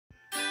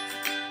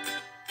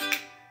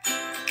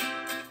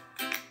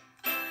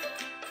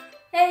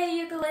Hey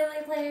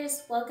ukulele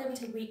players! Welcome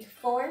to week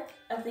 4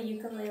 of the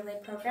ukulele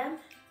program.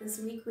 This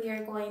week we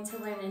are going to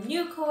learn a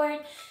new chord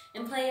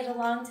and play it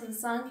along to the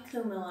song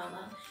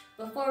Koomalama.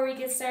 Before we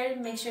get started,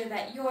 make sure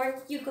that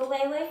your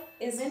ukulele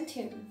is in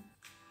tune.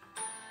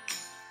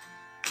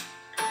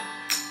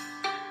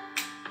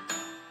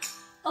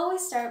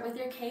 Always start with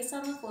your case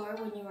on the floor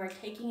when you are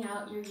taking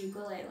out your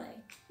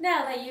ukulele.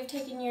 Now that you've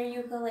taken your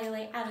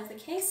ukulele out of the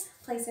case,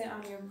 place it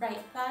on your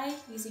right thigh.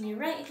 Using your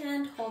right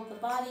hand, hold the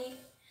body.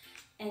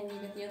 And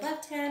with your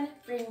left hand,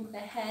 bring the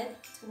head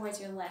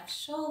towards your left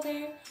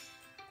shoulder.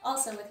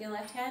 Also with your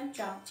left hand,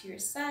 drop it to your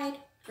side,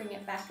 bring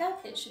it back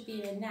up. It should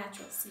be in a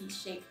natural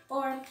C-shaped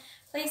form.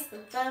 Place the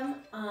thumb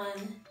on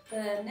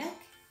the neck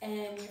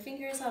and your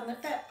fingers on the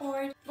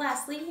fretboard.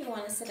 Lastly, you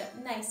want to sit up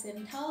nice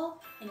and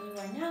tall, and you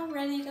are now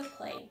ready to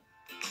play.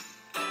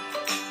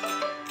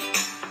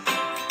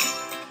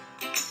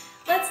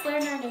 Let's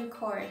learn our new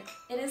chord.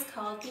 It is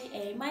called the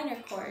A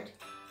minor chord.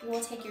 You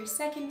will take your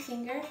second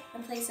finger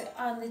and place it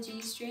on the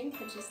G string,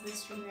 which is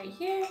this string right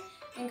here,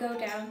 and go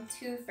down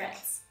 2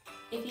 frets.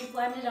 If you've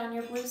landed on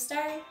your blue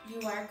star,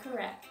 you are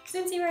correct.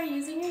 Since you are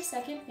using your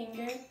second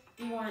finger,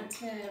 you want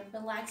to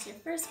relax your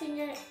first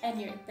finger and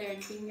your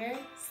third finger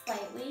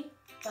slightly,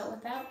 but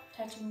without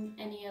touching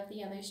any of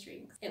the other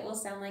strings. It will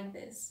sound like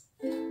this.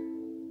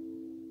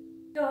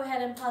 Go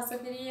ahead and pause the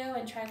video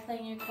and try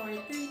playing your chord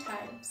 3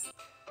 times.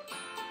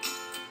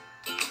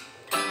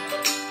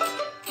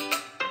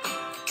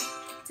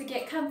 To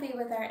get comfy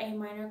with our A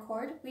minor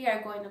chord, we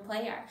are going to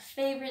play our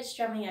favorite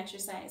strumming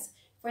exercise.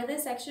 For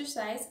this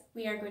exercise,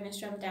 we are going to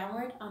strum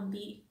downward on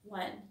beat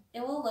 1.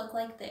 It will look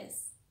like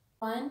this.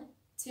 1,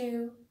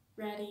 2,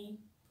 ready,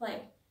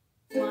 play.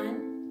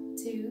 1,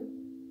 2,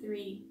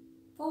 3,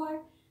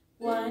 4.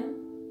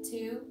 1,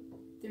 2,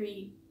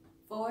 3,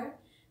 4.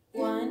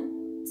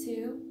 1,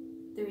 2,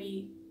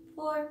 3,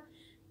 4.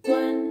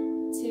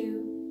 1,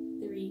 2,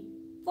 3,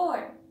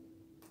 4.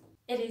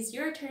 It is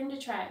your turn to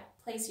try.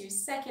 Place your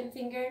second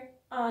finger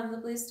on the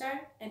blue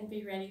star and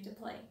be ready to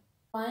play.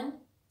 1,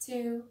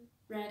 2,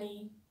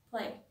 ready,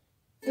 play.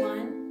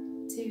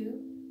 1,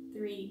 2,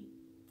 3,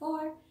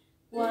 4.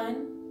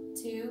 1,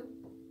 2,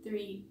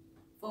 3,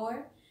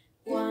 4.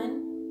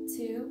 1,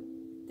 2,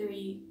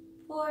 3,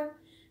 4.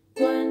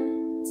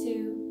 1,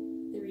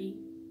 2, 3,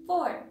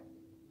 4.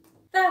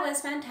 That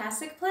was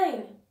fantastic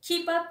playing!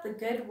 Keep up the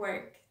good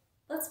work!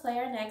 Let's play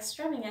our next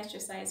strumming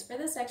exercise. For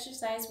this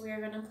exercise, we are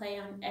going to play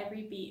on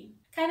every beat.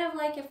 Kind of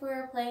like if we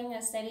were playing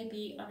a steady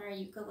beat on our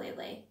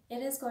ukulele. It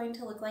is going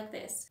to look like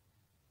this.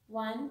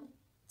 1,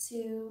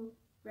 2,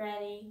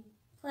 ready,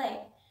 play.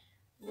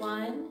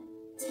 1,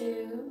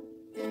 2,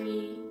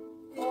 3,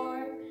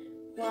 4.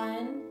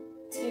 1,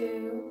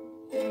 2,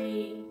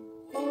 3,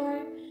 4.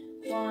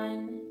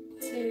 1,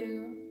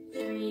 2,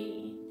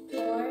 3,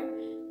 4.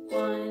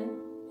 1,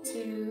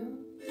 2,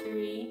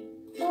 3,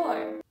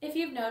 4. If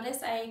you've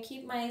noticed, I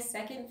keep my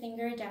second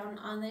finger down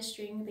on the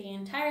string the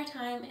entire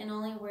time and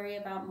only worry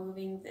about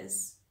moving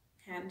this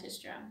hand to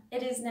strum.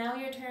 It is now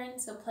your turn,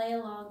 so play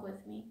along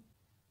with me.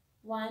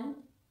 1,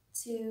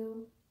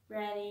 2,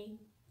 ready,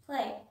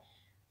 play.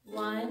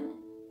 1,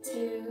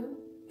 2,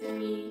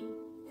 3,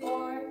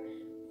 4.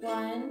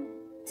 1,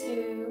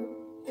 2,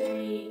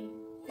 3,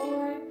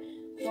 4.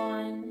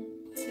 1,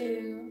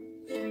 2,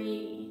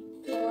 3,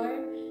 4.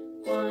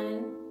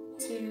 1,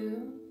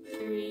 2,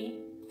 3,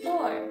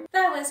 4.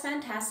 That was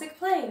fantastic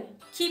playing!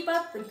 Keep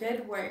up the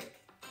good work!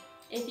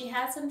 If you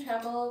had some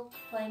trouble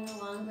playing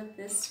along with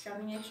this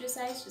strumming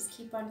exercise, just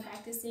keep on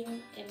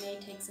practicing. It may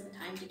take some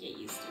time to get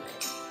used to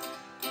it.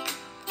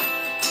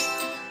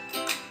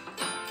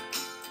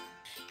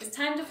 It's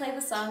time to play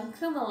the song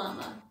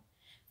Koomalama.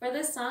 For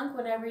this song,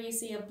 whenever you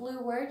see a blue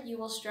word, you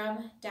will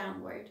strum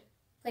downward.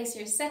 Place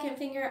your second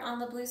finger on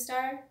the blue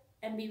star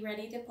and be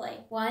ready to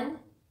play. 1,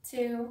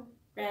 2,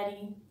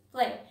 ready,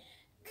 play.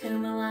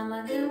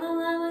 Koomalama,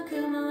 Koomalama,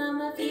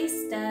 Koomalama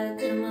Fiesta.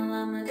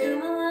 Koomalama,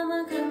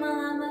 Koomalama,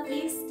 Koomalama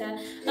Fiesta.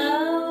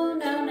 Oh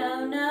no,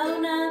 no, no,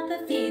 not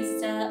the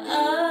fiesta.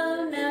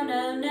 Oh no,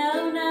 no,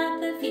 no,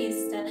 not the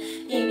fiesta.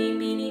 Eeny,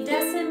 meeny,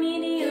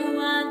 decimini,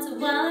 ooh-ah,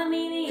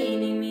 to-walla-meeny.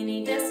 Eeny,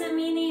 meeny,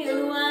 decimini,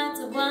 ooh-ah,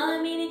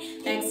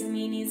 to-walla-meeny.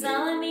 Examini,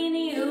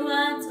 zallamini,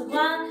 ooh-ah,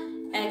 to-wah.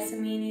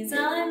 Examini,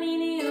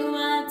 zallamini,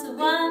 ooh-ah,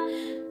 to-wah.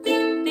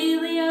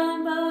 Beep-beelio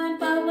and bo and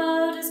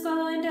bobo,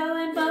 disco and do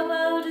and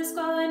bobo,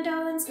 disco and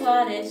do and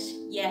Squatish,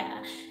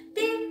 yeah.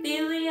 Beep,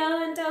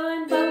 beelio and do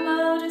and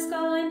bobo,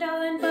 disco and do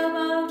and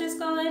bobo,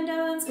 disco and do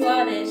and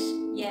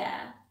Squatish,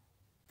 yeah.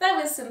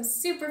 That was some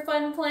super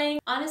fun playing.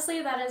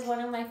 Honestly, that is one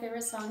of my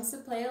favorite songs to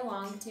play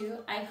along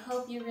to. I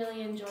hope you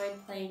really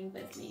enjoyed playing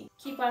with me.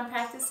 Keep on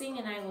practicing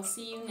and I will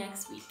see you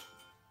next week.